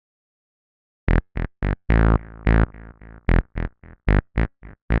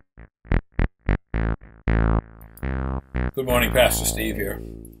Good morning, Pastor Steve here.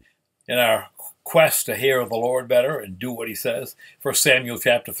 In our quest to hear the Lord better and do what he says, 1 Samuel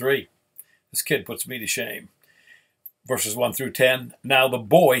chapter 3. This kid puts me to shame. Verses 1 through 10. Now the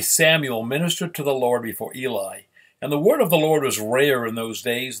boy Samuel ministered to the Lord before Eli, and the word of the Lord was rare in those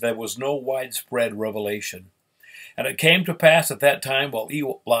days. There was no widespread revelation. And it came to pass at that time, while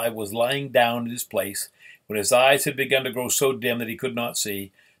Eli was lying down in his place, when his eyes had begun to grow so dim that he could not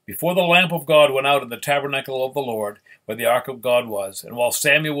see, before the lamp of God went out in the tabernacle of the Lord, where the ark of God was, and while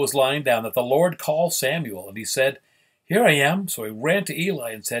Samuel was lying down, that the Lord called Samuel, and he said, Here I am. So he ran to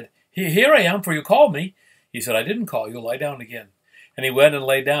Eli and said, Here I am, for you called me. He said, I didn't call you, lie down again. And he went and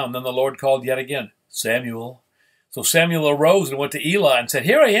lay down. Then the Lord called yet again, Samuel. So Samuel arose and went to Eli and said,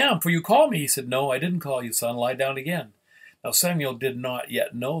 Here I am, for you called me. He said, No, I didn't call you, son, lie down again. Now Samuel did not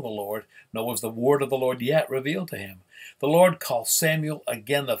yet know the Lord, nor was the word of the Lord yet revealed to him. The Lord called Samuel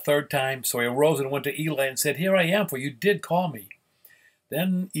again the third time, so he arose and went to Eli and said, Here I am, for you did call me.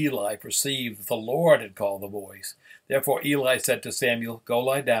 Then Eli perceived that the Lord had called the voice. Therefore Eli said to Samuel, Go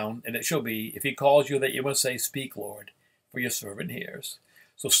lie down, and it shall be, if he calls you, that you must say, Speak, Lord, for your servant hears.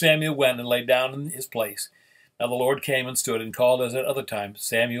 So Samuel went and lay down in his place. Now the Lord came and stood and called as at other times,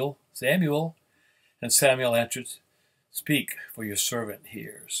 Samuel, Samuel. And Samuel answered, Speak, for your servant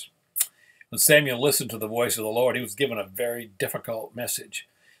hears. When Samuel listened to the voice of the Lord, he was given a very difficult message.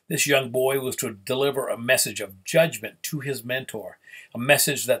 This young boy was to deliver a message of judgment to his mentor, a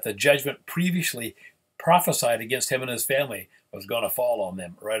message that the judgment previously prophesied against him and his family was going to fall on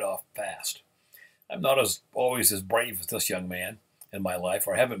them right off fast. I'm not always as brave as this young man in my life,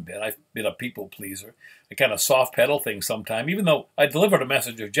 or haven't been. I've been a people pleaser. I kind of soft pedal things sometimes. Even though I delivered a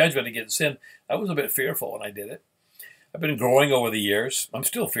message of judgment against sin, I was a bit fearful when I did it. I've been growing over the years. I'm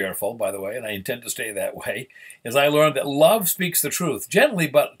still fearful, by the way, and I intend to stay that way, as I learned that love speaks the truth, gently,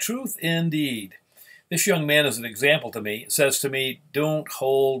 but truth indeed. This young man is an example to me. It says to me, don't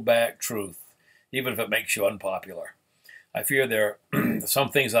hold back truth, even if it makes you unpopular. I fear there are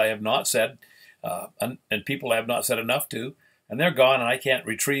some things I have not said, and people I have not said enough to, and they're gone, and I can't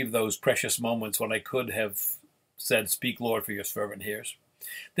retrieve those precious moments when I could have said, Speak, Lord, for your servant hears.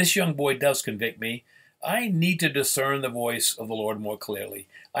 This young boy does convict me. I need to discern the voice of the Lord more clearly.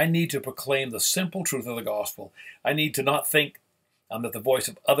 I need to proclaim the simple truth of the gospel. I need to not think that the voice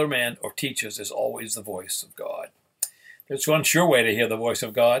of other men or teachers is always the voice of God. There's one sure way to hear the voice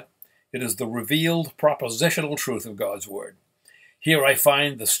of God. It is the revealed propositional truth of God's word. Here I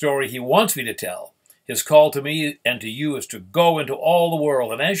find the story he wants me to tell. His call to me and to you is to go into all the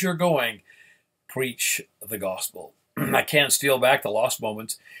world, and as you're going, preach the gospel. I can't steal back the lost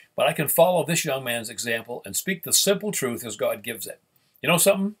moments, but I can follow this young man's example and speak the simple truth as God gives it. You know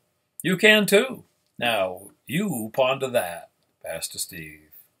something? You can too. Now, you ponder that, Pastor Steve.